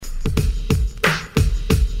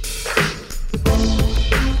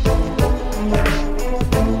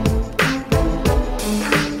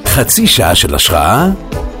חצי שעה של השראה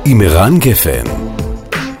עם ערן גפן.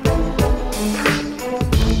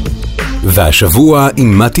 והשבוע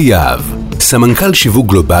עם מתי יהב, סמנכ"ל שיווק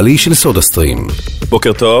גלובלי של סודהסטרים.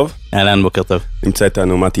 בוקר טוב. אהלן, בוקר טוב. נמצא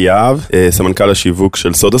איתנו מתי יהב, סמנכ"ל השיווק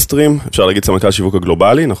של סודהסטרים. אפשר להגיד סמנכ"ל השיווק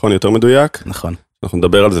הגלובלי, נכון? יותר מדויק? נכון. אנחנו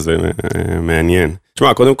נדבר על זה, זה מעניין.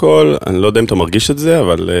 תשמע, קודם כל, אני לא יודע אם אתה מרגיש את זה,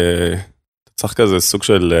 אבל צריך כזה סוג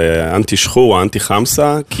של אנטי שחור או אנטי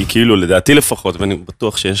חמסה, כי כאילו לדעתי לפחות, ואני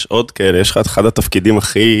בטוח שיש עוד כאלה, יש לך אחד התפקידים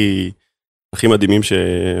הכי מדהימים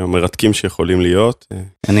ומרתקים שיכולים להיות.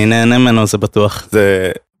 אני נהנה ממנו, זה בטוח.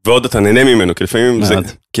 ועוד אתה נהנה ממנו,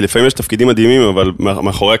 כי לפעמים יש תפקידים מדהימים, אבל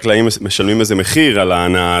מאחורי הקלעים משלמים איזה מחיר על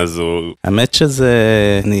ההנאה הזו. האמת שזה,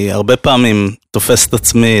 אני הרבה פעמים תופס את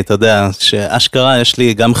עצמי, אתה יודע, שאשכרה יש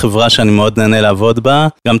לי גם חברה שאני מאוד נהנה לעבוד בה,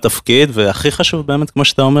 גם תפקיד, והכי חשוב באמת, כמו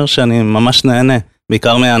שאתה אומר, שאני ממש נהנה,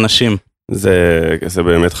 בעיקר מהאנשים. זה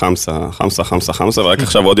באמת חמסה, ורק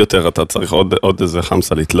עכשיו עוד יותר, אתה צריך עוד איזה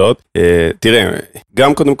חמסה לתלות. תראה,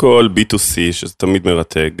 גם קודם כל B2C, שזה תמיד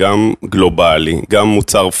מרתק, גם גלובלי, גם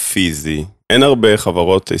מוצר פיזי. אין הרבה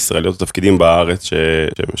חברות ישראליות תפקידים בארץ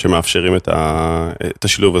שמאפשרים את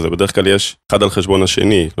השילוב הזה. בדרך כלל יש אחד על חשבון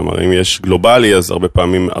השני. כלומר, אם יש גלובלי, אז הרבה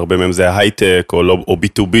פעמים, הרבה מהם זה ההייטק או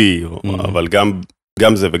B2B, אבל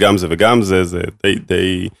גם זה וגם זה וגם זה, זה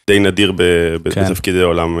די נדיר בתפקידי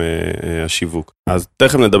עולם השיווק. אז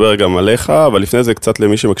תכף נדבר גם עליך, אבל לפני זה קצת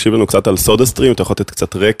למי שמקשיב לנו קצת על סודהסטרים, אתה יכול לתת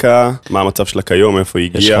קצת רקע, מה המצב שלה כיום, איפה היא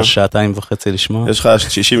הגיעה. יש לך 2.5 לשמוע? יש לך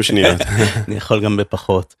 60 שניות. אני יכול גם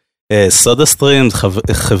בפחות. סודהסטרים,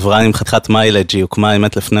 חברה עם חתיכת מיילג', היא הוקמה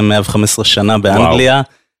האמת לפני 115 שנה באנגליה,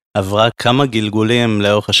 עברה כמה גלגולים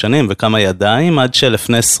לאורך השנים וכמה ידיים, עד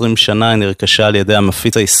שלפני 20 שנה היא נרכשה על ידי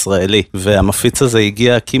המפיץ הישראלי, והמפיץ הזה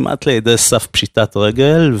הגיע כמעט לידי סף פשיטת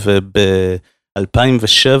רגל,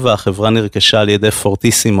 וב-2007 החברה נרכשה על ידי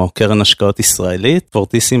פורטיסימו, קרן השקעות ישראלית.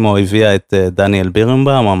 פורטיסימו הביאה את דניאל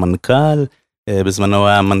בירנבאום, המנכ"ל, בזמנו הוא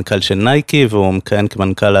היה המנכ"ל של נייקי, והוא מכהן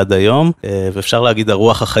כמנכ"ל עד היום, ואפשר להגיד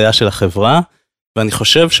הרוח החיה של החברה, ואני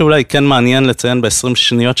חושב שאולי כן מעניין לציין ב-20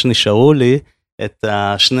 שניות שנשארו לי, את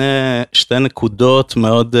שתי נקודות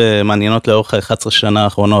מאוד מעניינות לאורך ה-11 שנה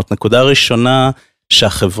האחרונות. נקודה ראשונה,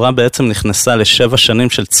 שהחברה בעצם נכנסה ל7 שנים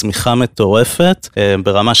של צמיחה מטורפת,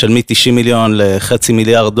 ברמה של מ-90 מיליון ל$500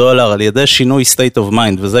 מיליארד, על ידי שינוי state of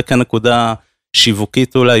mind, וזה כנקודה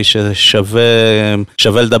שיווקית אולי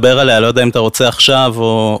ששווה לדבר עליה, לא יודע אם אתה רוצה עכשיו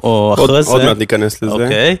או אחרי זה. עוד מעט ניכנס לזה.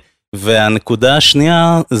 אוקיי. והנקודה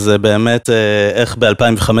השנייה זה באמת איך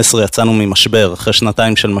ב-2015 יצאנו ממשבר, אחרי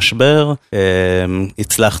שנתיים של משבר,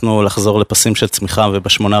 הצלחנו לחזור לפסים של צמיחה,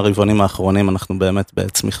 וב8 הרבעונים האחרונים אנחנו באמת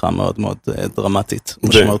בצמיחה מאוד מאוד דרמטית,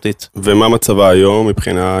 משמעותית. ומה מצבה היום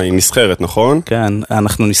מבחינה, היא נסחרת, נכון? כן,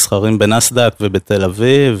 אנחנו נסחרים בנסדק ובתל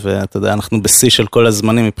אביב, ואתה יודע, אנחנו בשיא של כל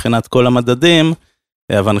הזמנים מבחינת כל המדדים,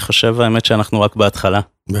 אבל אני חושב האמת שאנחנו רק בהתחלה.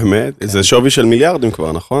 באמת? זה שווי של מיליארדים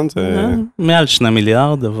כבר, נכון? מעל 2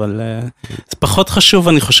 מיליארד, אבל זה פחות חשוב,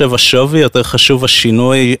 אני חושב, השווי, יותר חשוב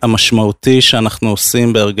השינוי המשמעותי שאנחנו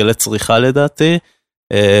עושים בהרגלי צריכה לדעתי,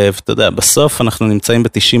 ואתה יודע, בסוף אנחנו נמצאים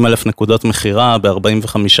ב-90,000 נקודות מחירה,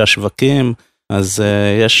 ב-45 שווקים, אז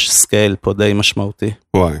יש סקייל פה די משמעותי.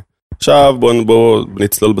 וואי. עכשיו בואו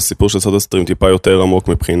נצלול בסיפור של סודהסטרים טיפה יותר עמוק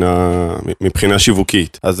מבחינה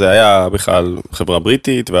שיווקית. אז זה היה בכלל חברה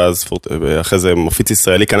בריטית, ואז אחרי זה מפיץ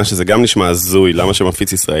ישראלי, כנראה שזה גם נשמע הזוי, למה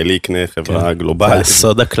שמפיץ ישראלי יקנה חברה גלובלית.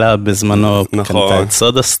 סודה קלאב בזמנו, קנתה את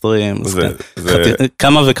סודהסטרים,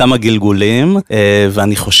 כמה וכמה גלגולים,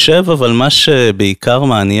 ואני חושב אבל מה שבעיקר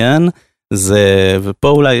מעניין, זה, ופה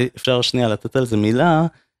אולי אפשר שנייה לתת על זה מילה,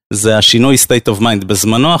 זה השינוי state of mind.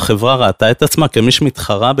 בזמנו החברה ראתה את עצמה כמי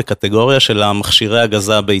שמתחרה בקטגוריה של המכשירי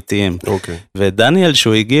הגזה הביתיים. ודניאל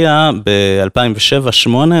שהוא הגיע ב-2007-2008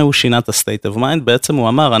 הוא שינה את ה-state of mind, בעצם הוא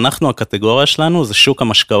אמר, אנחנו הקטגוריה שלנו זה שוק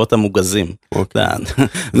המשקאות המוגזים.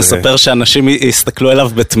 מספר שאנשים יסתכלו אליו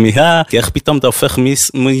בתמיהה, כי איך פתאום אתה הופך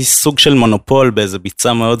מסוג של מונופול באיזה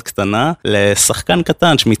ביצה מאוד קטנה, לשחקן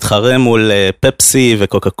קטן שמתחרה מול פפסי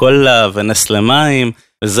וקוקה קולה ונסלה מים,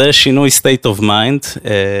 וזה שינוי state of mind,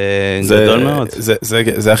 גדול מאוד.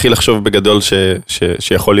 זה הכי לחשוב בגדול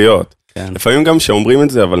שיכול להיות. לפעמים גם שאומרים את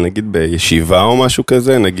זה, אבל נגיד בישיבה או משהו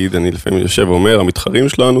כזה, נגיד אני לפעמים יושב ואומר, המתחרים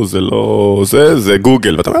שלנו זה לא זה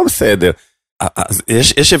גוגל, ואתה אומר בסדר.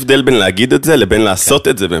 יש הבדל בין להגיד את זה לבין לעשות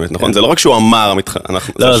את זה באמת, נכון? זה לא רק שהוא אמר,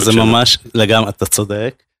 לא, זה ממש, לגמרי, אתה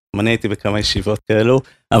צודק. אני הייתי בכמה ישיבות כאלו,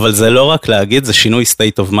 אבל זה לא רק להגיד, זה שינוי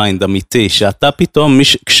state of mind אמיתי, שאתה פתאום,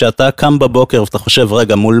 כשאתה קם בבוקר ואתה חושב,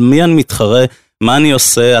 רגע, מול מי אני מתחרה, מה אני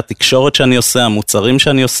עושה, התקשורת שאני עושה, המוצרים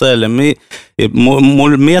שאני עושה,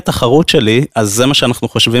 מול מי התחרות שלי, אז זה מה שאנחנו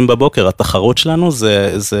חושבים בבוקר, התחרות שלנו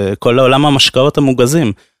זה כל העולם המשקאות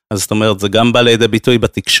המוגזים, אז זאת אומרת, זה גם בא לידי ביטוי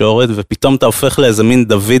בתקשורת, ופתאום אתה הופך לאיזה מין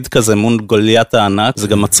דוד כזה מול גוליית הענק, זה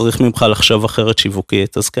גם מצריך ממך לחשוב אחרת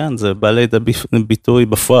שיווקית, אז כן, זה בא לידי ביטוי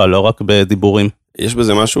בפועל, לא רק בדיבורים. יש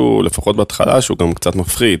בזה משהו, לפחות בהתחלה, שהוא גם קצת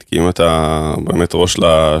מפחיד, כי אם אתה באמת ראש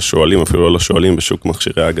לשואלים, אפילו לא לשואלים בשוק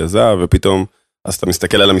מכשירי הגזה, ופתאום, אז אתה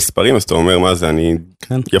מסתכל על המספרים, אז אתה אומר, מה זה, אני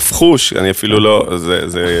יפחוש, אני אפילו לא,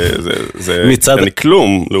 אני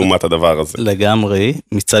כלום לעומת הדבר הזה. לגמרי,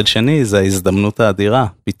 מצד שני, זה ההזדמנות האדירה.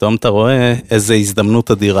 פתאום אתה רואה איזה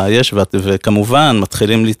הזדמנות אדירה יש, וכמובן,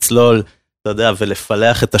 מתחילים לצלול, אתה יודע,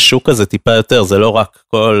 ולפלח את השוק הזה טיפה יותר, זה לא רק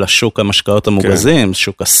כל השוק המשקאות המוגזים,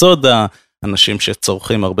 שוק הסודה, אנשים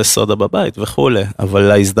שצורכים הרבה סודה בבית וכו',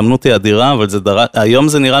 אבל ההזדמנות היא אדירה, אבל היום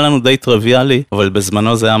זה נראה לנו די טריוויאלי, אבל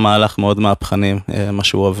בזמנו זה היה מהלך מאוד מהפכני, מה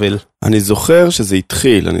שהוא הוביל. אני זוכר שזה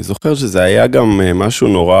התחיל, אני זוכר שזה היה גם משהו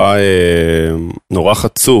נורא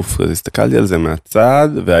חצוף, אז הסתכלתי על זה מהצד,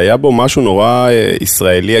 והיה בו משהו נורא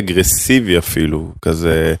ישראלי אגרסיבי אפילו,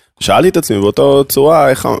 כזה, שאלתי את עצמי באותה צורה,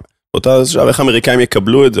 איך האמריקאים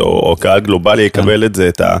יקבלו את זה, או קהל גלובלי יקבל את זה,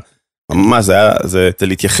 ממש, זה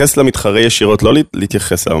להתייחס למתחרה ישירות, לא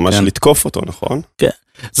להתייחס, אלא ממש לתקוף אותו, נכון? כן.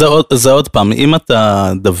 זה עוד פעם, אם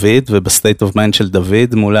אתה דוד, ובסטייט אוף מיינד של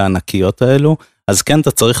דוד, מול הענקיות האלו, אז כן,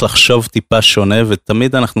 אתה צריך לחשוב טיפה שונה,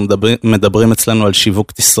 ותמיד אנחנו מדברים אצלנו על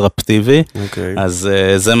שיווק דיסרפטיבי, אז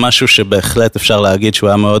זה משהו שבהחלט אפשר להגיד שהוא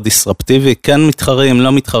היה מאוד דיסרפטיבי, כן מתחרים,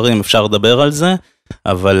 לא מתחרים, אפשר לדבר על זה,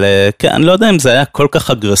 אבל כן, אני לא יודע אם זה היה כל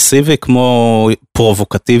כך אגרסיבי, כמו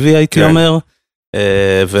פרובוקטיבי, הייתי אומר,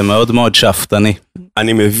 ומאוד מאוד שאפתני.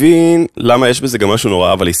 אני מבין למה יש בזה גם משהו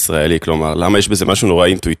נורא אבל ישראלי, כלומר, למה יש בזה משהו נורא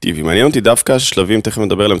אינטואיטיבי. מעניין אותי דווקא שלבים, תכף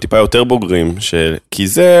נדבר עליהם טיפה יותר בוגרים, כי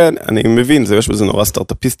זה, אני מבין, יש בזה נורא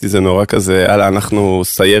סטארט-אפיסטי, זה נורא כזה, אנחנו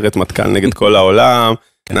סיירת מטכ"ל נגד כל העולם,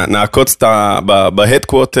 נעקוץ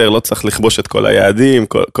בהדקווטר, לא צריך לכבוש את כל היעדים,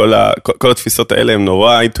 כל התפיסות האלה הן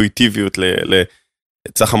נורא אינטואיטיביות,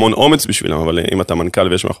 צריך המון אומץ בשבילם, אבל אם אתה מנכ"ל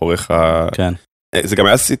ויש מאחוריך... כן. זה גם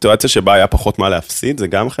היה סיטואציה שבה היה פחות מה להפסיד, זה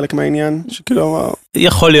גם חלק מהעניין, שכאילו...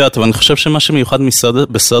 יכול להיות, אבל אני חושב שמה שמיוחד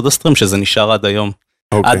בסודהסטרים, שזה נשאר עד היום.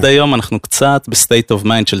 עד היום אנחנו קצת בסטייט אוף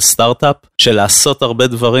מיינד של סטארט-אפ, של לעשות הרבה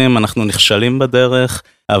דברים, אנחנו נכשלים בדרך,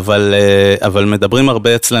 אבל מדברים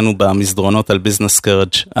הרבה אצלנו במסדרונות על ביזנס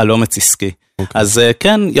קרג', על אומץ עסקי. אז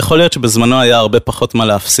כן, יכול להיות שבזמנו היה הרבה פחות מה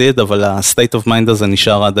להפסיד, אבל הסטייט אוף מיינד הזה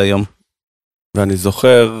נשאר עד היום. ואני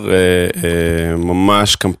זוכר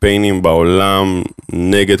ממש קמפיינים בעולם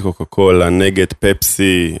נגד קוקה קולה, נגד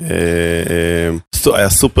פפסי, היה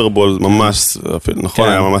סופרבול ממש, נכון,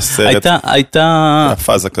 היה ממש סרט, הייתה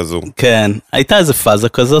פאזה כזו. כן, הייתה איזה פאזה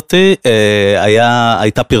כזאת,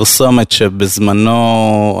 הייתה פרסומת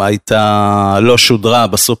שבזמנו הייתה לא שודרה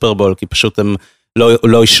בסופרבול, כי פשוט הם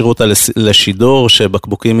לא אישרו אותה לשידור,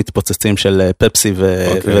 שבקבוקים מתפוצצים של פפסי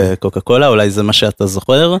וקוקה קולה, אולי זה מה שאתה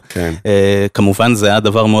זוכר. כמובן זה היה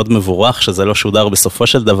דבר מאוד מבורך, שזה לא שודר בסופו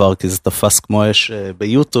של דבר, כי זה תפס כמו יש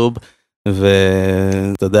ביוטיוב,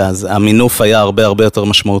 ואתה יודע, המינוף היה הרבה הרבה יותר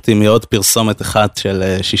משמעותי, מעוד פרסומת אחת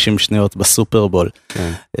של 60 שניות בסופרבול.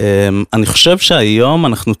 אני חושב שהיום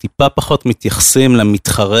אנחנו טיפה פחות מתייחסים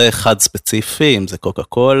למתחרה אחד ספציפי, אם זה קוקה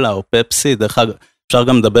קולה או פפסי, דרך אגב, אפשר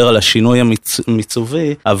גם לדבר על השינוי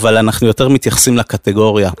המיצובי, אבל אנחנו יותר מתייחסים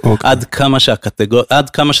לקטגוריה. עד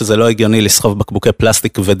כמה שזה לא הגיוני לסחוב בקבוקי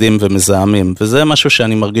פלסטיק כבדים ומזהמים. וזה משהו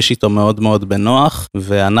שאני מרגיש איתו מאוד מאוד בנוח,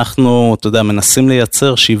 ואנחנו, אתה יודע, מנסים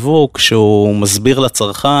לייצר שיווק שהוא מסביר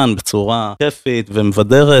לצרכן בצורה כיפית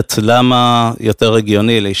ומבדרת, למה יותר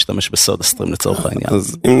הגיוני להשתמש בסודהסטרים לצורך העניין.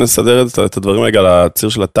 אז אם נסדר את הדברים רגע לציר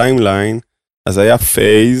של הטיימליין, אז היה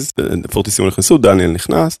פייז, פורטיסיום נכנסו, דניאל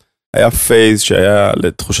נכנס, היה פייז שהיה,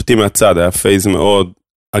 לתחושתי מהצד, היה פייז מאוד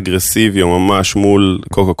אגרסיבי, או ממש מול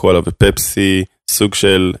קוקה קולה ופפסי, סוג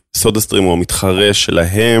של סודהסטרים הוא המתחרה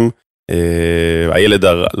שלהם, הילד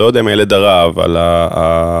הרע, לא יודע אם הילד הרע, אבל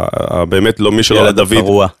באמת לא מי שלא,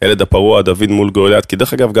 ילד הפרוע, דוד מול גוליית, כי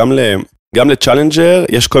דרך אגב גם לצ'אלנג'ר,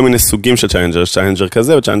 יש כל מיני סוגים של צ'אלנג'ר, יש צ'אלנג'ר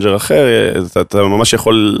כזה וצ'אלנג'ר אחר, אתה ממש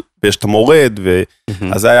יכול, ויש את המורד,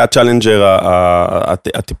 אז זה היה הצ'אלנג'ר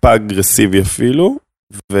הטיפה אגרסיבי אפילו,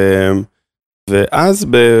 ואז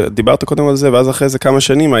דיברת קודם על זה, ואז אחרי זה כמה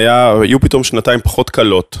שנים היו פתאום שנתיים פחות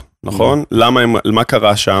קלות, נכון? מה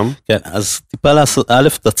קרה שם? כן, אז טיפה לעשות, א',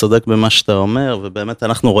 אתה צודק במה שאתה אומר, ובאמת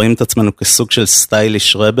אנחנו רואים את עצמנו כסוג של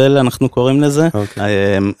סטייליש רבל, אנחנו קוראים לזה,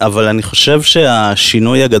 אבל אני חושב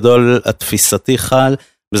שהשינוי הגדול התפיסתי חל,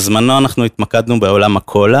 בזמנו אנחנו התמקדנו בעולם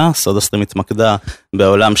הקולה, סודהסטרים התמקדה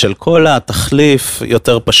בעולם של קולה, תחליף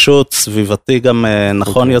יותר פשוט, סביבתי גם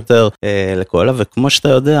נכון יותר לקולה, וכמו שאתה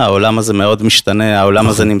יודע, העולם הזה מאוד משתנה, העולם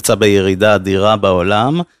הזה נמצא בירידה אדירה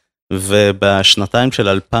בעולם, ובשנתיים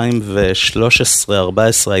של 2013-2014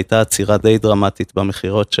 הייתה עצירה די דרמטית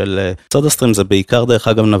במחירות של סודהסטרים, זה בעיקר דרך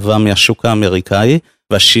אגב נבע מהשוק האמריקאי,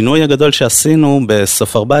 והשינוי הגדול שעשינו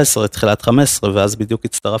בסוף 14, תחילת 15, ואז בדיוק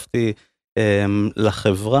הצטרפתי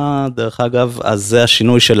לחברה, דרך אגב, אז זה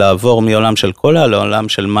השינוי של לעבור מעולם של קולה לעולם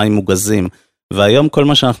של מים מוגזים. והיום כל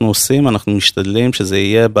מה שאנחנו עושים, אנחנו משתדלים שזה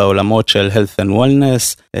יהיה בעולמות של health and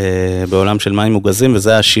wellness, בעולם של מים מוגזים,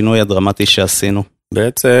 וזה השינוי הדרמטי שעשינו.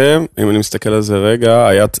 בעצם, אם אני מסתכל על זה רגע,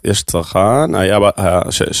 יש צרכן,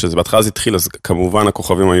 שזה בהתחלה אז התחיל, אז כמובן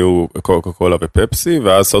הכוכבים היו קוקה קולה ופפסי,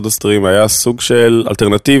 ואז סודהסטרים היה סוג של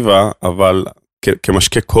אלטרנטיבה, אבל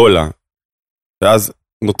כמשקה קולה. ואז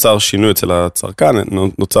נוצר שינוי אצל הצרכן,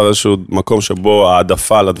 נוצר איזשהו מקום שבו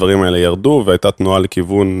העדפה לדברים האלה ירדו, והייתה תנועה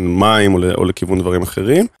לכיוון מים או לכיוון דברים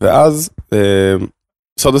אחרים, ואז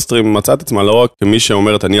סודהסטרים מצא את עצמה לא רק כמי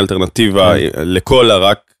שאומרת אני אלטרנטיבה לקולה,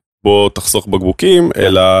 רק בוא תחסוך בקבוקים,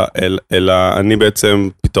 אלא אני בעצם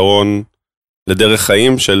פתרון לדרך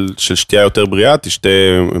חיים של שתייה יותר בריאה, תשתה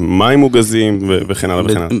מים מוגזים וכן הלאה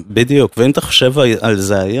וכן הלאה. בדיוק, ואם אתה חושב על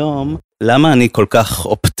זה היום, למה אני כל כך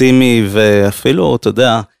אופטימי ואפילו, אתה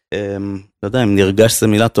יודע, אם נרגש זה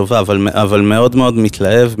מילה טובה, אבל מאוד מאוד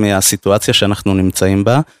מתלהב מהסיטואציה שאנחנו נמצאים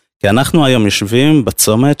בה, כי אנחנו היום יושבים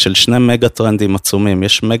בצומת של שני מגה טרנדים עצומים.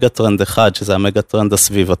 יש מגה טרנד אחד, שזה המגה טרנד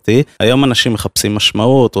הסביבתי. היום אנשים מחפשים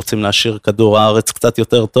משמעות, רוצים להשאיר כדור הארץ קצת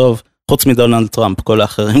יותר טוב, חוץ מדונלד טראמפ, כל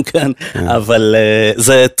האחרים כן, אבל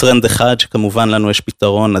זה טרנד אחד שכמובן לנו יש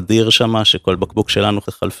פתרון אדיר שמה, שכל בקבוק שלנו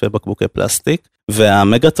חלפי בקבוקי פלסטיק,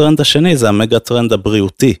 והמגה טרנד השני זה המגה טרנד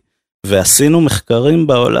הבריאותי, ועשינו מחקרים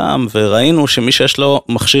בעולם, וראינו שמי שיש לו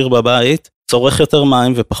מכשיר בבית, צורך יותר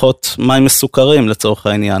מים ופחות מים מסוכרים לצורך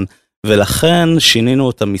העניין, ולכן שינינו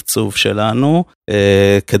את המיצוב שלנו,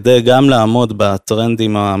 כדי גם לעמוד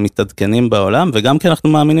בטרנדים המתעדכנים בעולם, וגם כי אנחנו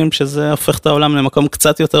מאמינים שזה הופך את העולם למקום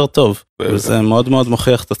קצת יותר טוב, וזה מאוד מאוד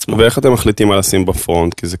מוכיח את עצמו. ואיך אתם מחליטים על לשים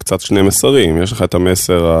בפרונט? כי זה קצת שני מסרים, יש לך את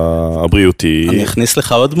המסר הבריאותי. אני אכניס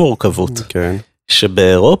לך עוד מורכבות. כן.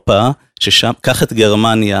 שבאירופה, ששם, קח את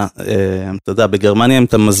גרמניה, אתה יודע, בגרמניה אם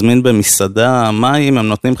אתה מזמין במסעדה מים, הם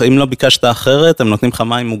נותנים לך, אם לא ביקשת אחרת, הם נותנים לך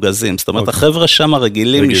מים מוגזים. זאת אומרת, החבר'ה שם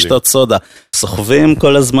הרגילים לשתות סודה, סוחבים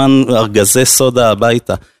כל הזמן ארגזי סודה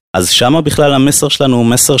הביתה. אז שם בכלל המסר שלנו הוא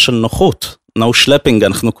מסר של נוחות. no schlepping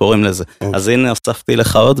אנחנו קוראים לזה. אז הנה הוספתי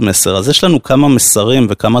לך עוד מסר. אז יש לנו כמה מסרים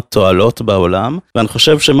וכמה תועלות בעולם, ואני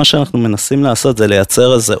חושב שמה שאנחנו מנסים לעשות זה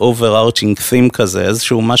לייצר איזה overarching theme כזה,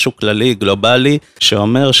 איזשהו משהו כללי, גלובלי,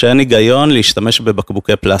 שאומר שאין היגיון להשתמש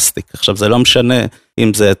בבקבוקי פלסטיק. עכשיו זה לא משנה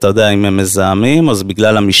אם זה, אתה יודע, אם הם מזהמים, או זה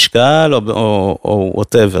בגלל המשקל, או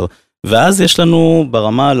whatever. ואז יש לנו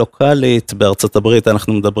ברמה הלוקלית, בארצות הברית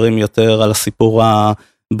אנחנו מדברים יותר על הסיפור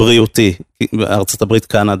בריאותי, בארצות הברית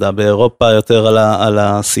קנדה, באירופה יותר על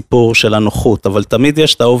הסיפור של הנוחות, אבל תמיד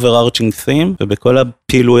יש את ה-overarching theme, ובכל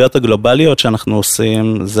הפעילויות הגלובליות שאנחנו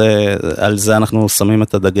עושים, על זה אנחנו שמים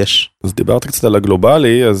את הדגש. אז דיברת קצת על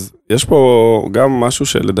הגלובלי, אז יש פה גם משהו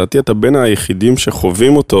שלדעתי אתה בין היחידים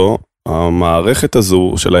שחווים אותו, המערכת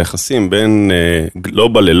הזו של היחסים בין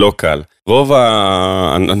גלובל ללוקל. רוב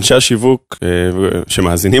אנשי השיווק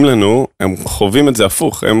שמאזינים לנו, הם חווים את זה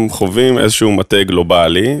הפוך, הם חווים איזשהו מטה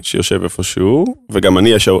גלובלי שיושב איפשהו, וגם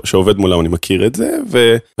אני שעובד מולם, אני מכיר את זה,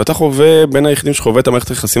 ואתה חווה בין היחידים שחווה את המערכת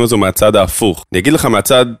היחסים הזו מהצד ההפוך. אני אגיד לך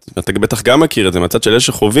מהצד, אתה בטח גם מכיר את זה, מהצד של אלה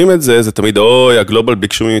שחווים את זה, זה תמיד, אוי, הגלובל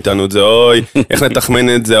ביקשו מאיתנו את זה, אוי, איך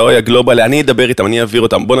נתחמן את זה, אוי, הגלובל, אני אדבר איתם, אני אעביר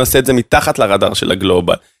אותם, בוא נעשה את זה מתחת לרדאר של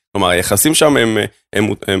הגלובל. כלומר, היחסים שם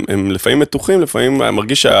הם לפעמים מתוחים, לפעמים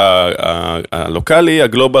מרגיש שהלוקלי,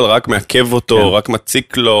 הגלובל רק מעכב אותו, רק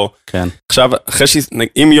מציק לו. כן. עכשיו,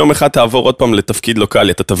 אם יום אחד תעבור עוד פעם לתפקיד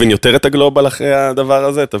לוקלי, אתה תבין יותר את הגלובל אחרי הדבר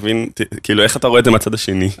הזה? תבין, כאילו, איך אתה רואה את זה מהצד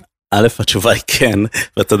השני? א', התשובה היא כן,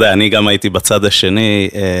 ואתה יודע, אני גם הייתי בצד השני,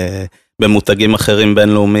 במותגים אחרים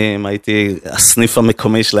בינלאומיים, הייתי הסניף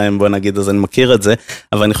המקומי שלהם, בוא נגיד, אז אני מכיר את זה,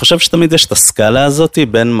 אבל אני חושב שתמיד יש את הסקאלה הזאת,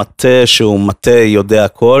 בין מטה שהוא מטה יודע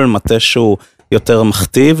הכל, מטה שהוא יותר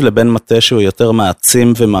מכתיב, לבין מטה שהוא יותר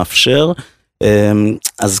מעצים ומאפשר,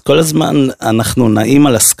 אז כל הזמן אנחנו נעים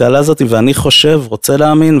על הסקאלה הזאת, ואני חושב, רוצה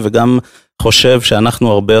להאמין, וגם חושב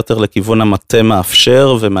שאנחנו הרבה יותר לכיוון המטה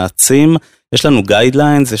מאפשר ומעצים, יש לנו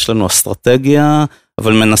גיידליינס, יש לנו אסטרטגיה,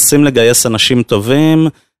 אבל מנסים לגייס אנשים טובים,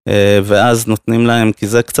 ואז נותנים להם, כי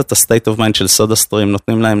זה קצת ה-state of mind של SodaStream,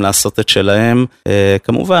 נותנים להם לעשות את שלהם,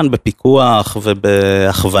 כמובן בפיקוח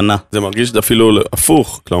ובהכוונה. זה מרגיש אפילו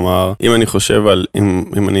הפוך, כלומר, אם אני חושב על,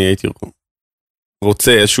 אם אני הייתי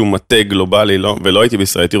רוצה איזשהו מטה גלובלי, ולא הייתי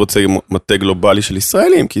בישראל, הייתי רוצה מטה גלובלי של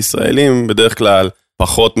ישראלים, כי ישראלים בדרך כלל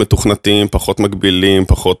פחות מתוכנתים, פחות מגבילים,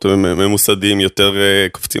 פחות ממוסדים, יותר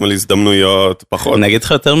קופצים על הזדמנויות, פחות... אני אגיד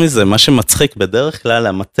לך יותר מזה, מה שמצחיק בדרך כלל,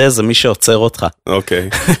 המטה זה מי שעוצר אותך. אוקיי,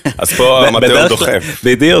 אז פה המטה הוא דוחף.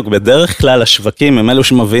 בדיוק, בדרך כלל השווקים הם אלו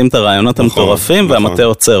שמביאים את הרעיונות המטורפים, והמטה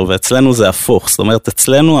עוצר, ואצלנו זה הפוך. זאת אומרת,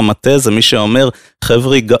 אצלנו המטה זה מי שאומר,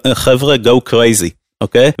 חבר'ה, go crazy.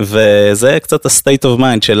 אוקיי? וזה קצת ה-state of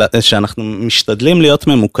mind שאנחנו משתדלים להיות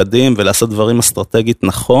ממוקדים ולעשות דברים אסטרטגית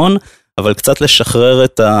נכון, אבל קצת לשחרר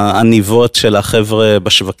את העניבות של החבר'ה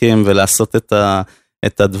בשווקים ולעשות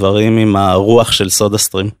את הדברים עם הרוח של סודה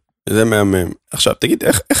סטרים. זה מהמם. עכשיו, תגיד,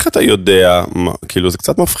 איך אתה יודע, כאילו זה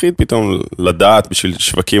קצת מפחיד פתאום לדעת בשביל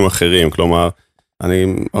שווקים אחרים, כלומר,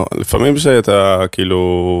 לפעמים שאתה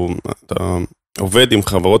כאילו, אתה עובד עם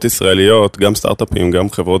חברות ישראליות, גם סטארט-אפים, גם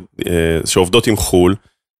חברות שעובדות עם חול,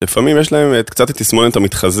 לפעמים יש להם קצת את תסמונת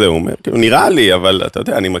המתחזה, הוא אומר, כאילו, נראה לי, אבל אתה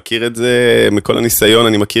יודע, אני מכיר את זה, מכל הניסיון,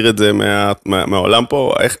 אני מכיר את זה מהעולם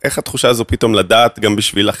פה, איך התחושה הזו פתאום לדעת גם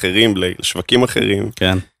בשביל אחרים, לשווקים אחרים?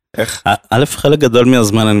 כן. איך? א', חלק גדול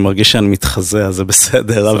מהזמן אני מרגיש שאני מתחזה, אז זה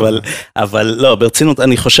בסדר, אבל לא, ברצינות,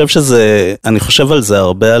 אני חושב על זה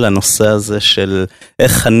הרבה, על הנושא הזה של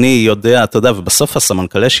איך אני יודע, אתה יודע, ובסוף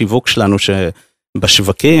הסמנכ"לי שיווק שלנו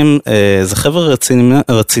שבשווקים, זה חבר'ה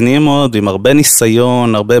רציניים מאוד, עם הרבה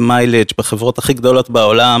ניסיון, הרבה מיילג' בחברות הכי גדולות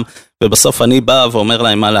בעולם, ובסוף אני בא ואומר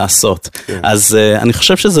להם מה לעשות. אז אני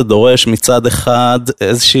חושב שזה דורש מצד אחד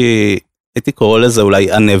איזושהי, הייתי קורא לזה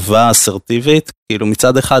אולי ענבה אסרטיבית, כאילו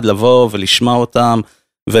מצד אחד לבוא ולשמוע אותם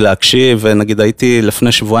ולהקשיב, ונגיד הייתי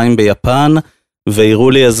לפני שבועיים ביפן, והראו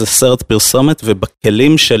לי איזה סרט פרסומת,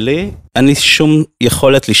 ובכלים שלי אין לי שום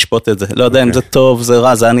יכולת לשפוט את זה. לא יודע אם זה טוב, זה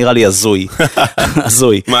רע, זה היה נראה לי הזוי.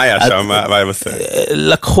 הזוי. מה היה שם? מה היה בסרט?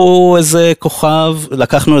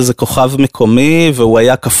 לקחנו איזה כוכב מקומי, והוא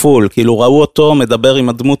היה כפול, כאילו ראו אותו, מדבר עם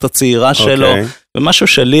הדמות הצעירה שלו, ומשהו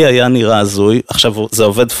שלי היה נראה הזוי, עכשיו זה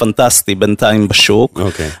עובד פנטסטי בינתיים בשוק,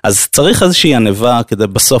 אז צריך איזושהי ענבה, כדי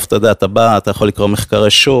בסוף אתה יודע, אתה בא, אתה יכול לקרוא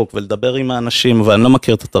מחקרי שוק, ולדבר עם האנשים, ואני לא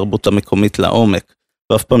מכיר את התרבות המקומית לעומק,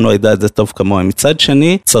 ואף פעם לא ידע את זה טוב כמוהם. מצד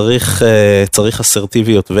שני, צריך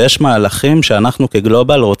אסרטיביות, ויש מהלכים שאנחנו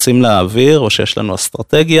כגלובל רוצים להעביר, או שיש לנו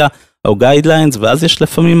אסטרטגיה, או גיידליינס, ואז יש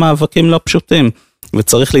לפעמים מאבקים לא פשוטים,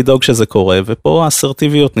 וצריך לדאוג שזה קורה, ופה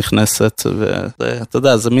האסרטיביות נכנסת, ואתה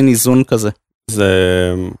יודע, זה מין איזון כזה.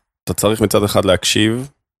 אתה צריך מצד אחד להקשיב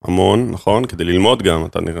המון, נכון? כדי ללמוד גם,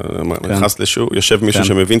 אתה נכנס לשוק, יושב מישהו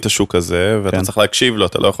שמבין את השוק הזה, ואתה צריך להקשיב לו,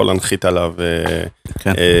 אתה לא יכול להנחית עליו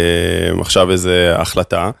עכשיו איזה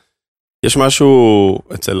החלטה. יש משהו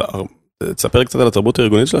תספר קצת על התרבות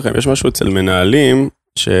הארגונית שלכם, יש משהו אצל מנהלים,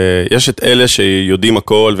 שיש את אלה שיודעים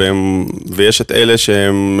הכל, ויש את אלה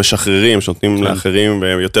שהם משחררים, שנותנים לאחרים,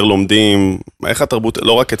 והם יותר לומדים. איך התרבות,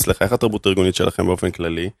 לא רק אצלך, איך התרבות הארגונית שלכם באופן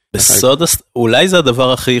כללי? אולי זה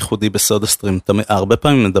הדבר הכי ייחודי בסודה סטרים. הרבה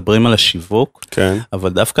פעמים מדברים על השיווק, אבל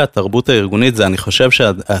דווקא התרבות הארגונית, זה אני חושב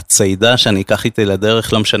שהצעידה שאני אקח איתי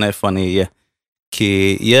לדרך, לא משנה איפה אני אהיה.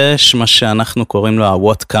 כי יש מה שאנחנו קוראים לו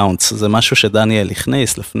ה-what counts, זה משהו שדניאל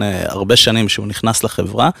הכניס לפני הרבה שנים שהוא נכנס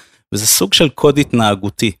לחברה, וזה סוג של קוד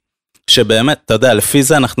התנהגותי, שבאמת, אתה יודע, לפי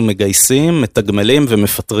זה אנחנו מגייסים, מתגמלים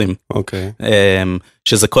ומפטרים. אוקיי.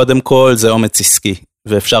 שזה קודם כל, זה אומץ עסקי,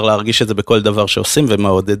 ואפשר להרגיש את זה בכל דבר שעושים,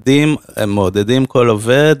 ומעודדים כל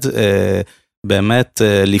עובד, באמת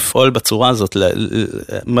לפעול בצורה הזאת,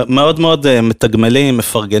 מאוד מאוד מתגמלים,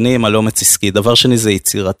 מפרגנים על אומץ עסקי. דבר שני זה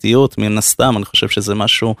יצירתיות, מן הסתם, אני חושב שזה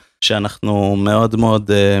משהו שאנחנו מאוד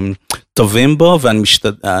מאוד טובים בו,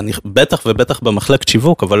 ואני בטח ובטח במחלקת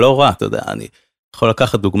שיווק, אבל לא רע, אתה יודע, אני יכול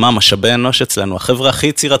לקחת דוגמה, משאבי אנוש אצלנו, החבר'ה הכי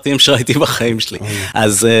יצירתיים שראיתי בחיים שלי.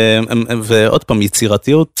 אז, ועוד פעם,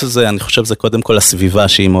 יצירתיות, אני חושב זה קודם כל הסביבה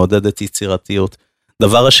שהיא מעודדת יצירתיות.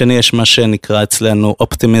 דבר השני, יש מה שנקרא אצלנו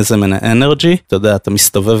Optimism and Energy, אתה יודע, אתה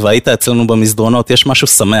מסתובב, והיית אצלנו במסדרונות, יש משהו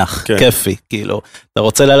שמח, כיפי, כאילו, אתה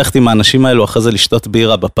רוצה ללכת עם האנשים האלו, אחרי זה לשתות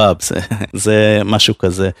בירה בפאב, זה משהו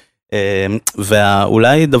כזה.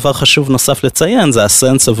 ואולי דבר חשוב נוסף לציין, זה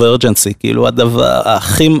ה-sense of urgency, כאילו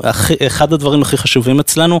אחד הדברים הכי חשובים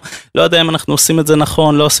אצלנו, לא יודע אם אנחנו עושים את זה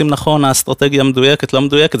נכון, לא עושים נכון, האסטרטגיה מדויקת, לא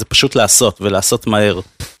מדויקת, זה פשוט לעשות, ולעשות מהר.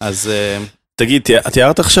 אז תגיד,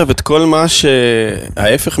 תיארת עכשיו את כל מה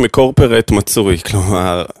שההפך מקורפרט מצוי,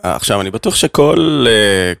 כלומר, עכשיו אני בטוח שכל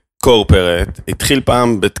קורפרט התחיל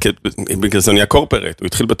פעם, בגלל זה נהיה קורפרט, הוא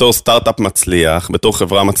התחיל בתור סטארט-אפ מצליח, בתור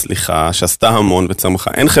חברה מצליחה, שעשתה המון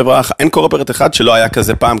וצמחה, אין קורפרט אחד שלא היה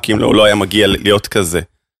כזה פעם, כי אם לא, הוא לא היה מגיע להיות כזה.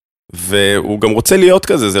 והוא גם רוצה להיות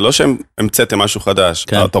כזה, זה לא שהם המצאתם משהו חדש,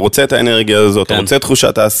 אתה רוצה את האנרגיה הזאת, אתה רוצה את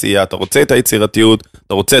תחושת העשייה, אתה רוצה את היצירתיות,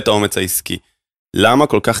 אתה רוצה את האומץ העסקי. למה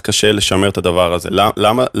כל כך קשה לשמר את הדבר הזה?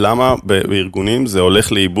 למה בארגונים זה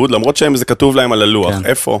הולך לאיבוד, למרות שהם זה כתוב להם על הלוח?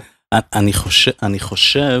 איפה? אני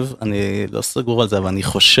חושב, אני לא סגור על זה, אבל אני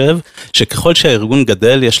חושב שככל שהארגון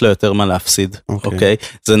גדל, יש לו יותר מה להפסיד, אוקיי?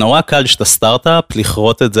 זה נורא קל שאתה סטארט-אפ,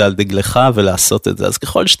 לכרות את זה על דגלך ולעשות את זה. אז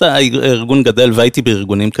ככל שאתה ארגון גדל, והייתי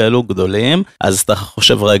בארגונים כאלו גדולים, אז אתה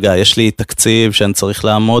חושב, רגע, יש לי תקציב שאני צריך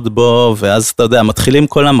לעמוד בו, ואז אתה יודע, מתחילים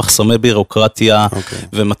כל המחסומי בירוקרטיה,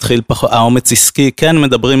 ומתחיל האומץ עסקי, כן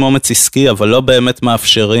מדברים אומץ עסקי, אבל לא באמת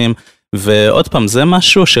מאפשרים, ועוד פעם, זה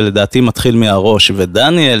משהו שלדעתי מתחיל מהראש,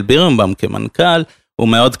 ודניאל בירנבאום כמנכ"ל, הוא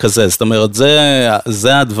מאוד כזה, זאת אומרת,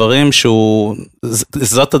 זה הדברים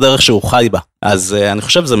זאת הדרך שהוא חי בה. אז אני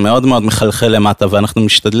חושב שזה מאוד מאוד מחלחל למטה, ואנחנו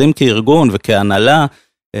משתדלים כארגון וכהנהלה,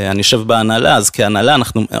 אני יושב בהנהלה, אז כהנהלה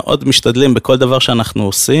אנחנו מאוד משתדלים בכל דבר שאנחנו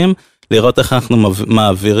עושים, לראות איך אנחנו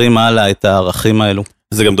מעבירים הלאה את הערכים האלו.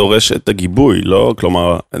 זה גם דורש את הגיבוי, לא?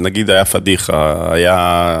 כלומר, נגיד היה פדיחה,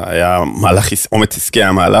 היה מהלך, אומץ עסקי,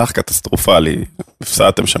 היה מהלך קטסטרופלי,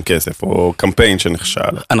 הפסעתם שם כסף, או קמפיין שנכשל.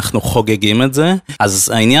 אנחנו חוגגים את זה,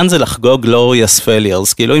 אז העניין זה לחגוג glorious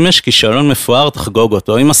failures, כאילו אם יש כישלון מפואר, תחגוג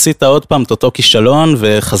אותו, אם עשית עוד פעם את אותו כישלון,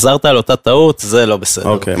 וחזרת על אותה טעות, זה לא בסדר.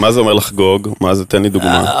 אוקיי, מה זה אומר לחגוג? מה זה? תן לי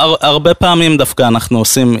דוגמה. הרבה פעמים דווקא אנחנו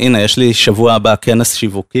עושים, הנה, יש לי שבוע הבא כנס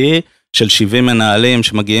שיווקי, של 70 מנהלים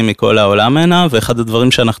שמגיעים מכל העולם הנה, ואחד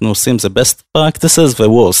הדברים שאנחנו עושים זה best practices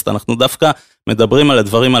ו-worst. אנחנו דווקא מדברים על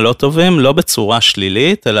הדברים הלא טובים, לא בצורה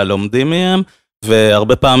שלילית, אלא לומדים מהם,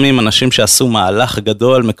 והרבה פעמים אנשים שעשו מהלך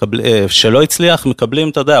גדול, שלא הצליח, מקבלים,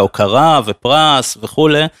 אתה יודע, הוקרה ופרס וכו',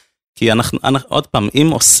 כי אנחנו, עוד פעם, אם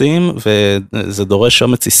עושים, וזה דורש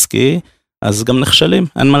אומץ עסקי, אז גם נכשלים,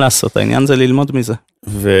 אין מה לעשות, העניין זה ללמוד מזה.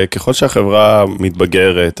 וככל שהחברה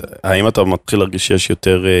מתבגרת, האם אתה מתחיל להרגיש שיש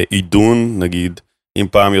יותר עידון, נגיד, אם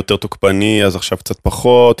פעם יותר תוקפני, אז עכשיו קצת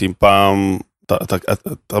פחות, אם פעם,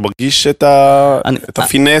 אתה מרגיש את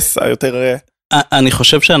הפינס היותר... אני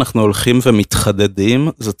חושב שאנחנו הולכים ומתחדדים,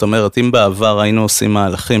 זאת אומרת, אם בעבר היינו עושים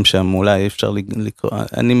מהלכים שהם אולי אפשר לקרוא,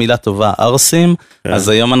 אין לי מילה טובה, ארסים, אז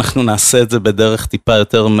היום אנחנו נעשה את זה בדרך טיפה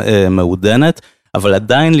יותר מעודנת, אבל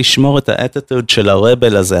עדיין לשמור את האטיטוד של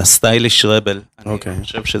הרבל הזה, הסטייליש רבל. אני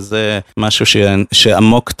חושב שזה משהו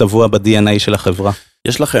שעמוק טבוע ב-DNA של החברה.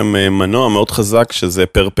 יש לכם מנוע מאוד חזק שזה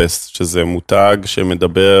פרפס, שזה מותג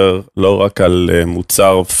שמדבר לא רק על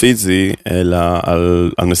מוצר פיזי, אלא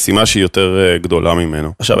על משימה שהיא יותר גדולה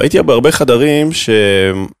ממנו. עכשיו, הייתי בהרבה חדרים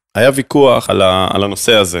שהיה ויכוח על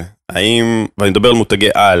הנושא הזה. האם, ואני מדבר על מותגי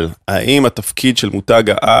על, האם התפקיד של מותג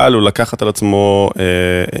העל הוא לקחת על עצמו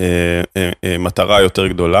מטרה יותר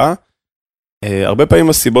גדולה? הרבה פעמים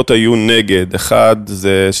הסיבות היו נגד, אחד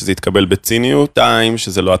זה שזה יתקבל בציניות, שתיים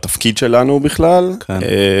שזה לא התפקיד שלנו בכלל, כן.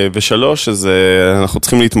 ושלוש שזה אנחנו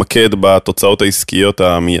צריכים להתמקד בתוצאות העסקיות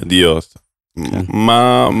המיידיות. כן.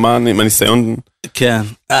 מה הניסיון? כן,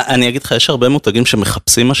 אני אגיד לך, יש הרבה מותגים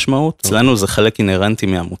שמחפשים משמעות, אצלנו זה חלק אינרנטי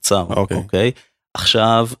מהמוצר, אוקיי?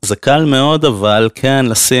 עכשיו, זה קל מאוד, אבל כן,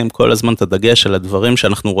 לשים כל הזמן את הדגש על הדברים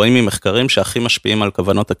שאנחנו רואים ממחקרים שהכי משפיעים על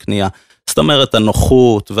כוונות הקנייה. זאת אומרת,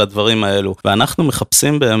 הנוחות והדברים האלו. ואנחנו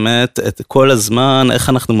מחפשים באמת את כל הזמן, איך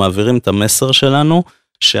אנחנו מעבירים את המסר שלנו,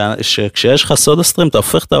 שכשיש לך סודה סטרים, אתה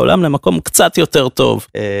הופך את העולם למקום קצת יותר טוב.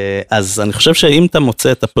 אז אני חושב שאם אתה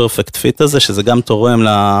מוצא את הפרפקט פיט הזה, שזה גם תורם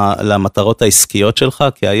למטרות העסקיות שלך,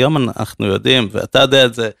 כי היום אנחנו יודעים, ואתה יודע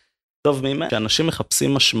את זה, טוב ממנו, שאנשים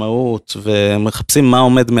מחפשים משמעות ומחפשים מה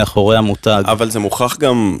עומד מאחורי המותג. אבל זה מוכח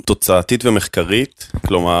גם תוצאתית ומחקרית,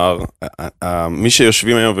 כלומר, מי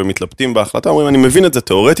שיושבים היום ומתלבטים בהחלטה, אומרים, אני מבין את זה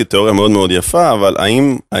תיאורטית, תיאוריה מאוד מאוד יפה, אבל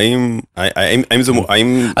האם זה...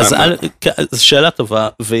 אז זו שאלה טובה,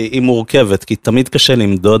 והיא מורכבת, כי תמיד קשה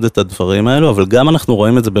למדוד את הדברים האלו, אבל גם אנחנו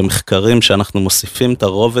רואים את זה במחקרים, שאנחנו מוסיפים את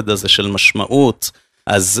הרובד הזה של משמעות,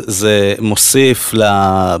 אז זה מוסיף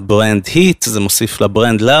לברנד היט, זה מוסיף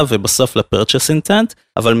לברנד לאב, ובסוף לפרצ'ס אינטנט,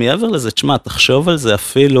 אבל מעבר לזה, תשמע, תחשוב על זה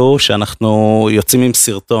אפילו שאנחנו יוצאים עם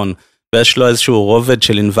סרטון, ויש לו איזשהו רובד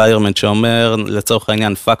של environment שאומר, לצורך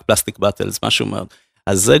העניין, fuck plastic bottles, משהו מאוד.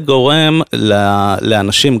 אז זה גורם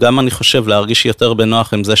לאנשים, גם אני חושב, להרגיש יותר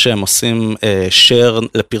בנוח עם זה שהם עושים share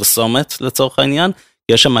לפרסומת, לצורך העניין,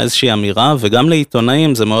 יש שם איזושהי אמירה, וגם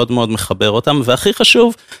לעיתונאים זה מאוד מאוד מחבר אותם, והכי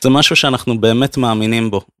חשוב, זה משהו שאנחנו באמת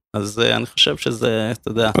מאמינים בו. אז אני חושב שזה,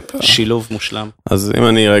 אתה יודע, שילוב מושלם. אז אם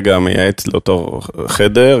אני רגע מייעץ לאותו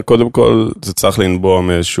חדר, קודם כל זה צריך לנבוע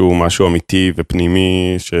מאיזשהו משהו אמיתי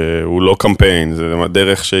ופנימי, שהוא לא קמפיין, זה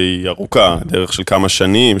דרך שהיא ארוכה, דרך של כמה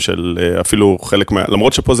שנים, של אפילו חלק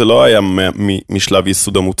למרות שפה זה לא היה משלב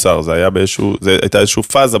ייסוד המוצר, זה היה זה הייתה איזשהו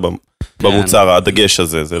פאזה במוצר, הדגש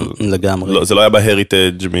הזה. לגמרי. זה לא היה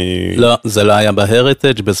בהריטג' לא, זה לא היה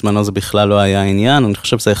בהריטג', בזמנו זה בכלל לא היה עניין, אני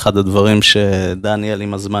חושב שזה אחד הדברים שדניאל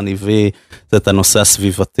עם הזמן הביא, זה את הנושא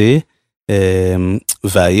הסביבתי,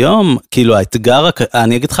 והיום, כאילו האתגר,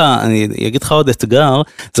 אני אגיד לך עוד אתגר,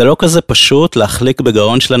 זה לא כזה פשוט להחליק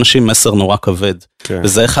בגרון של אנשים מסר נורא כבד. כן.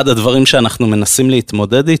 וזה אחד הדברים שאנחנו מנסים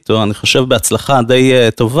להתמודד איתו, אני חושב בהצלחה די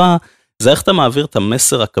טובה, זה איך אתה מעביר את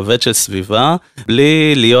המסר הכבד של סביבה,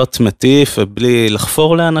 בלי להיות מטיף ובלי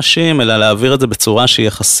לחפור לאנשים, אלא להעביר את זה בצורה שהיא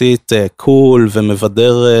יחסית קול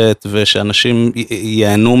ומבדרת, ושאנשים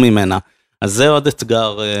ייהנו ממנה. אז זה עוד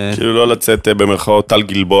אתגר. כאילו לא לצאת במרכאות טל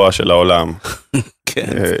גלבוע של העולם.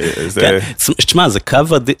 כן. תשמע,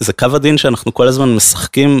 זה קו הדין שאנחנו כל הזמן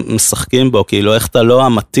משחקים בו, כאילו איך אתה לא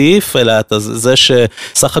המטיף, אלא אתה זה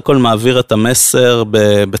שסך הכל מעביר את המסר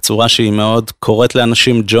בצורה שהיא מאוד קוראת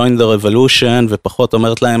לאנשים join the revolution, ופחות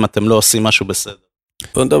אומרת להם אתם לא עושים משהו בסדר.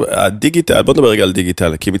 בוא נדבר רגע על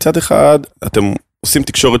דיגיטל, כי מצד אחד אתם עושים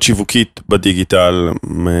תקשורת שיווקית בדיגיטל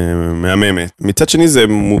מהממת. מצד שני זה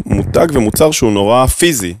מותג ומוצר שהוא נורא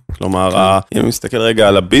פיזי. כלומר, אם אני מסתכל רגע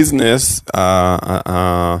על הביזנס,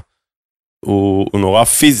 הוא נורא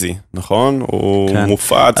פיזי, נכון? הוא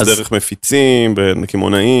מופץ דרך מפיצים,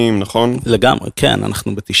 בקמעונאים, נכון? לגמרי, כן,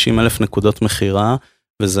 אנחנו ב-90,000 נקודות מחירה,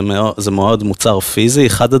 וזה מאוד מוצר פיזי.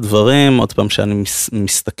 אחד הדברים, עוד פעם שאני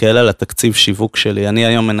מסתכל על התקציב שיווק שלי, אני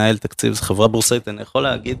היום מנהל תקציב, זו חברה בורסאית, אני יכול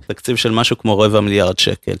להגיד תקציב של משהו כמו 250 מיליארד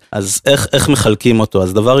שקל. אז איך מחלקים אותו?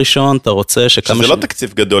 אז דבר ראשון, אתה רוצה שזה לא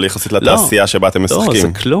תקציב גדול יחסית לתעשייה שבה אתם משחקים. לא, זה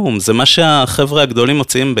כלום, זה מה שהחבר'ה הגדולים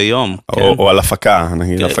מוצאים ביום. או על הפקה,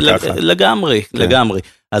 נגיד, הפקה אחת. לגמרי.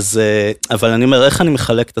 אז, אבל אני אומר, איך אני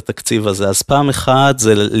מחלק את התקציב הזה? אז פעם אחת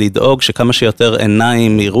זה לדאוג שכמה שיותר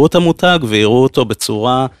עיניים יראו את המותג, ויראו אותו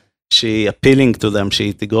בצורה שהיא appealing to them,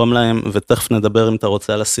 שהיא תגרום להם, ותכף נדבר אם אתה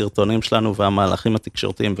רוצה על הסרטונים שלנו והמהלכים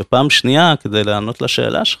התקשורתיים. ופעם שנייה, כדי לענות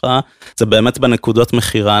לשאלה שלך, זה באמת בנקודות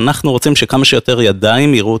מחירה. אנחנו רוצים שכמה שיותר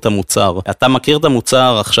ידיים יראו את המוצר. אתה מכיר את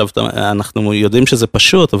המוצר, עכשיו אנחנו יודעים שזה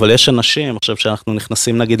פשוט, אבל יש אנשים, עכשיו שאנחנו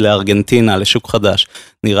נכנסים נגיד לארגנטינה, לשוק חדש,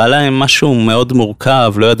 נראה להם משהו מאוד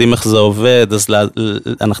מורכב, לא יודעים איך זה עובד, אז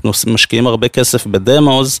אנחנו משקיעים הרבה כסף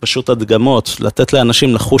בדמוז, פשוט הדגמות, לתת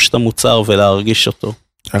לאנשים לחוש את המוצר ולהרגיש אותו.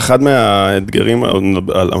 אחד מהאתגרים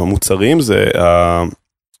על המוצרים זה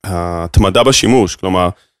התמדה בשימוש, כלומר,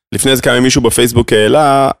 לפני זה כמה מישהו בפייסבוק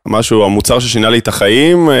העלה, משהו, המוצר ששינה לי את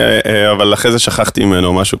החיים, אבל אחרי זה שכחתי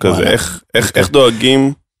ממנו, משהו כזה, איך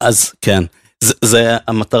דואגים? אז כן, זה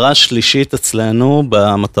המטרה השלישית אצלנו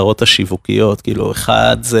במטרות השיווקיות, כאילו,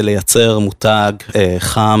 אחד זה לייצר מותג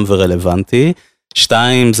חם ורלוונטי,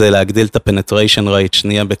 2 זה להגדיל את ה-penetration rate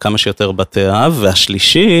שנייה בכמה שיותר בתי אב,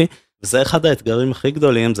 והשלישי, וזה אחד האתגרים הכי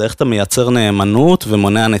גדולים, זה איך אתה מייצר נאמנות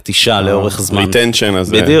ומונע נטישה לאורך זמן. retention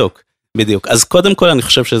הזה. בדיוק. אז קודם כל אני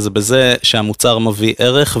חושב שזה בזה שהמוצר מביא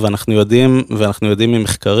ערך, ואנחנו יודעים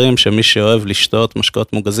ממחקרים שמי שאוהב לשתות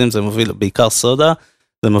משקאות מוגזים, זה מביא בעיקר סודה,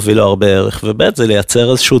 זה מביא לו הרבה ערך. וב' זה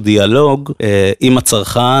לייצר איזשהו דיאלוג עם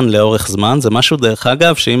הצרכן לאורך זמן, זה משהו דרך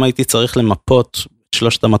אגב, שאם הייתי צריך למפות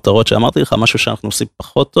 3 המטרות שאמרתי לך, משהו שאנחנו עושים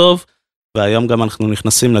פחות טוב, והיום גם אנחנו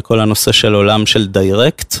נכנסים לכל הנושא של עולם של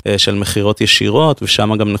דיירקט, של מחירות ישירות,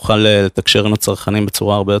 ושם גם נוכל לתקשר עם הצרכנים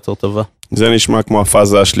בצורה הרבה יותר טובה. זה נשמע כמו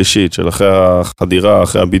הפאזה השלישית, של אחרי החדירה,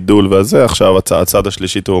 אחרי הבידול והזה, עכשיו הצד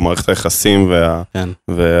השלישית הוא מערכת היחסים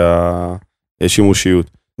והשימושיות.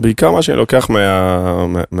 בעיקר מה שאני לוקח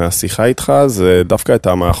מהשיחה איתך, זה דווקא את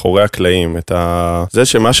המאחורי הקלעים, זה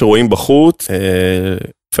שמה שרואים בחוץ,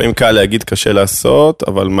 לפעמים קל להגיד קשה לעשות,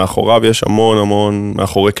 אבל מאחוריו יש המון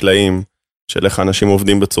מאחורי קלעים, של איך האנשים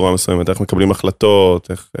עובדים בצורה מסוימת, איך מקבלים החלטות,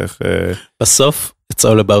 איך... בסוף, it's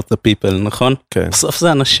all about the people, נכון? כן. בסוף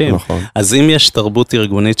זה אנשים. נכון. אז אם יש תרבות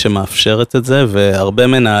ארגונית שמאפשרת את זה, והרבה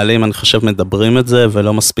מנהלים, אני חושב, מדברים את זה,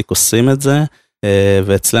 ולא מספיק עושים את זה,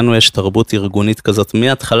 ואצלנו יש תרבות ארגונית כזאת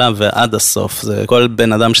מההתחלה ועד הסוף, זה כל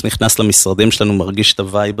בן אדם שנכנס למשרדים שלנו מרגיש את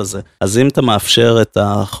הווייב הזה, אז אם אתה מאפשר את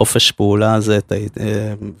החופש פעולה הזה,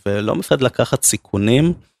 ולא מפחד לקחת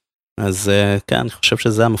סיכונים, אז כן, אני חושב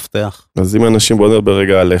שזה המפתח. אז אם אנשים בוא נדבר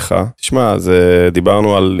ברגע עליך, תשמע,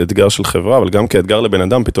 דיברנו על אתגר של חברה, אבל גם כאתגר לבן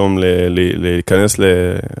אדם, פתאום להיכנס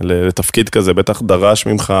לתפקיד כזה, בטח דרש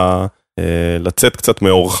ממך לצאת קצת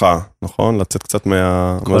מאורך, נכון? לצאת קצת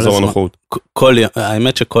מאזור הנוחות.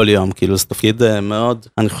 האמת שכל יום, כאילו זה תפקיד מאוד,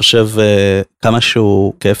 אני חושב כמה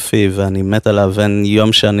שהוא כיפי ואני מת עליו, ואין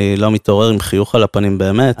יום שאני לא מתעורר עם חיוך על הפנים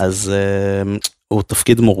באמת, אז הוא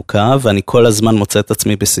תפקיד מורכב, ואני כל הזמן מוצא את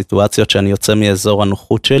עצמי בסיטואציות שאני יוצא מאזור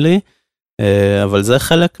הנוחות שלי, אבל זה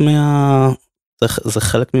חלק זה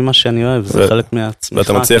חלק ממה שאני אוהב, זה חלק מהצמיחה.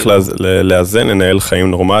 ואתה מצליח לאזן, לנהל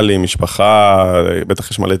חיים נורמליים, משפחה,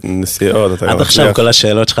 בטח יש מלא נסיעות. עד עכשיו כל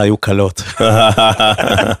השאלות שלך היו קלות.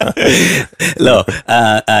 לא,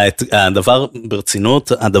 הדבר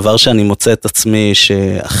ברצינות, הדבר שאני מוצא את עצמי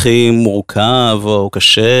שהכי מורכב או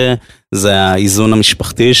קשה, זה האיזון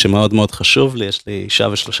המשפחתי שמאוד מאוד חשוב לי, יש לי אישה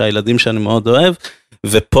ו3 ילדים שאני מאוד אוהב,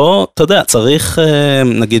 ופה, אתה יודע, צריך,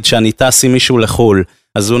 נגיד שאני טס עם מישהו לחול,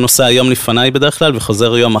 אז הוא נוסע יום לפניי בדרך כלל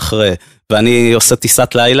וחוזר יום אחרי, ואני עושה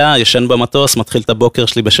טיסת לילה, ישן במטוס, מתחיל את הבוקר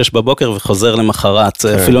שלי ב6 בבוקר וחוזר למחרת,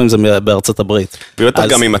 אפילו אם זה בארצות הברית. ובטח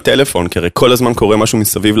גם עם הטלפון, כי הרי כל הזמן קורה משהו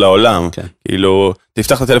מסביב לעולם, כאילו,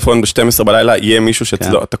 תפתח את הטלפון ב12 בלילה, יהיה מישהו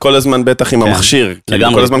שאצלו, אתה כל הזמן בטח עם המכשיר,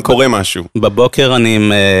 כאילו כל הזמן קורה משהו. בבוקר אני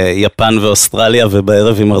עם יפן ואוסטרליה,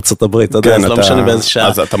 ובערב עם ארצות הברית, אתה יודע, אז לא משנה באיזה שעה.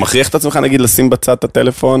 אז אתה מכריח את עצמך, נגיד, לשים בצד את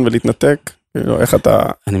הטלפון ולהתנתק? איך אתה...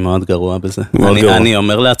 אני מאוד גרוע בזה. אני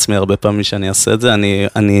אומר לעצמי הרבה פעמים שאני אעשה את זה,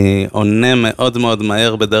 אני עונה מאוד מאוד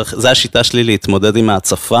מהר בדרך, זה השיטה שלי להתמודד עם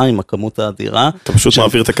ההצפה, עם הכמות האדירה. אתה פשוט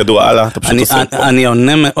מעביר את הכדור הלאה, אתה פשוט עושה פה. אני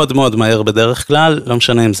עונה מאוד מאוד מהר בדרך כלל, לא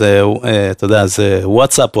משנה אם זה, אתה יודע, זה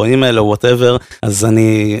וואטסאפ או אימייל או whatever, אז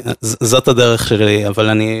זאת הדרך שלי, אבל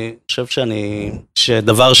אני חושב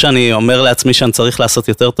שדבר שאני אומר לעצמי שאני צריך לעשות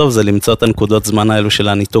יותר טוב, זה למצוא את הנקודות זמן האלו של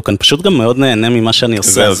הניתוק. אני פשוט גם מאוד נהנה ממה שאני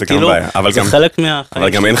עושה. זה גם בעיה. זה חלק מהחיים. אבל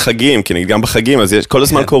גם אין חגים, כי גם בחגים, אז כל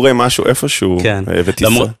הזמן קורה משהו איפשהו, וטיסה.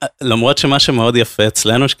 למרות שמה שמאוד יפה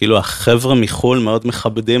אצלנו, שכאילו החבר'ה מחול מאוד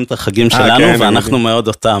מכבדים את החגים שלנו, ואנחנו מאוד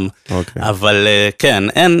אותם. אבל כן,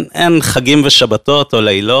 אין חגים ושבתות או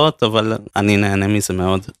לילות, אבל אני נהנה מזה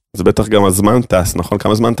מאוד. זה בטח גם הזמן טס, נכון?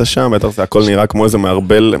 כמה זמן אתה שם? בטח זה הכל נראה כמו איזה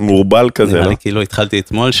מעורבל כזה, לא? נראה לי כאילו התחלתי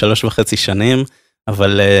אתמול 3.5 שנים,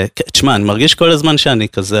 אבל תשמע, אני מרגיש כל הזמן שאני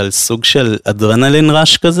כזה על סוג של אדרנלין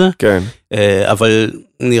רש כזה, כן. אבל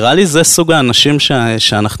נראה לי זה סוג האנשים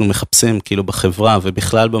שאנחנו מחפשים, כאילו בחברה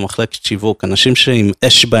ובכלל במחלקת שיווק, אנשים שעם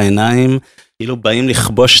אש בעיניים, כאילו באים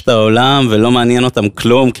לכבוש את העולם ולא מעניין אותם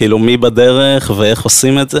כלום, כאילו מי בדרך ואיך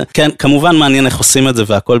עושים את זה. כן, כמובן מעניין איך עושים את זה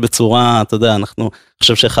והכל בצורה, אתה יודע, אני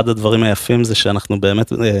חושב שאחד הדברים היפים זה שאנחנו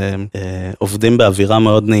באמת עובדים באווירה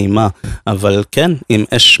מאוד נעימה, אבל כן, עם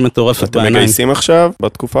אש מטורפת בעיניים. אתם מגייסים עכשיו,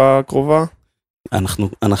 בתקופה הקרובה?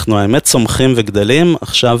 אנחנו האמת צומחים וגדלים,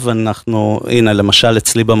 עכשיו הנה למשל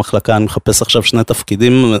אצלי במחלקה אני מחפש עכשיו 2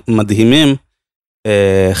 תפקידים מדהימים,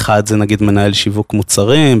 אחד זה נגיד מנהל שיווק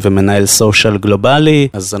מוצרים ומנהל סושיאל גלובלי,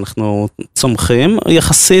 אז אנחנו צומחים,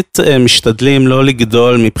 יחסית משתדלים לא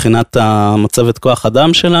לגדול מבחינת המצבת כוח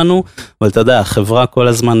אדם שלנו, אבל אתה יודע, החברה כל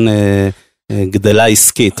הזמן גדלה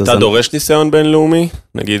עסקית. אתה דורש ניסיון בינלאומי?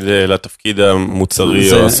 נגיד לתפקיד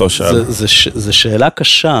המוצרי או הסושיאל? זה שאלה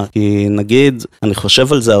קשה, כי נגיד, אני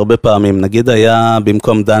חושב על זה הרבה פעמים, נגיד היה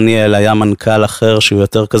במקום דניאל, היה מנכ"ל אחר שהוא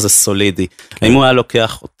יותר כזה סולידי. האם הוא היה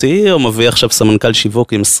לוקח אותי או מביא עכשיו סמנכ"ל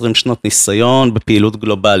שיווק עם 20 שנות ניסיון בפעילות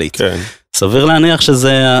גלובלית? כן. סביר להניח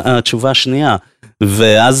שזה התשובה השנייה.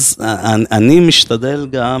 ואז אני משתדל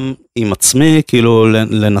גם עם עצמי, כאילו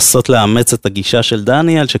לנסות לאמץ את הגישה של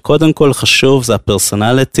דניאל, שקודם כל חשוב זה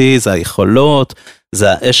הפרסונליטי, זה היכולות,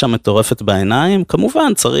 זה האש המטורפת בעיניים,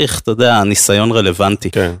 כמובן צריך, אתה יודע, ניסיון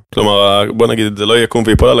רלוונטי. כן, כלומר, בוא נגיד, זה לא יקום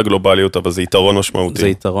ויפול על הגלובליות, אבל זה יתרון משמעותי. זה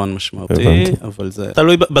יתרון משמעותי, אבל זה,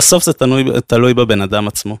 בסוף זה תלוי בבן אדם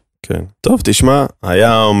עצמו. כן, טוב, תשמע,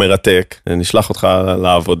 היה מרתק, נשלח אותך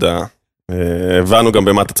לעבודה. הבנו גם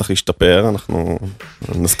במה אתה צריך להשתפר, אנחנו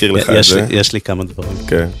נזכיר לך את זה. יש לי כמה דברים.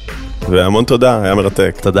 כן, והמון תודה, היה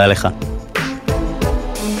מרתק. תודה לך.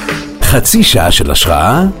 חצי שעה של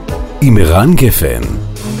השראה עם ערן גפן.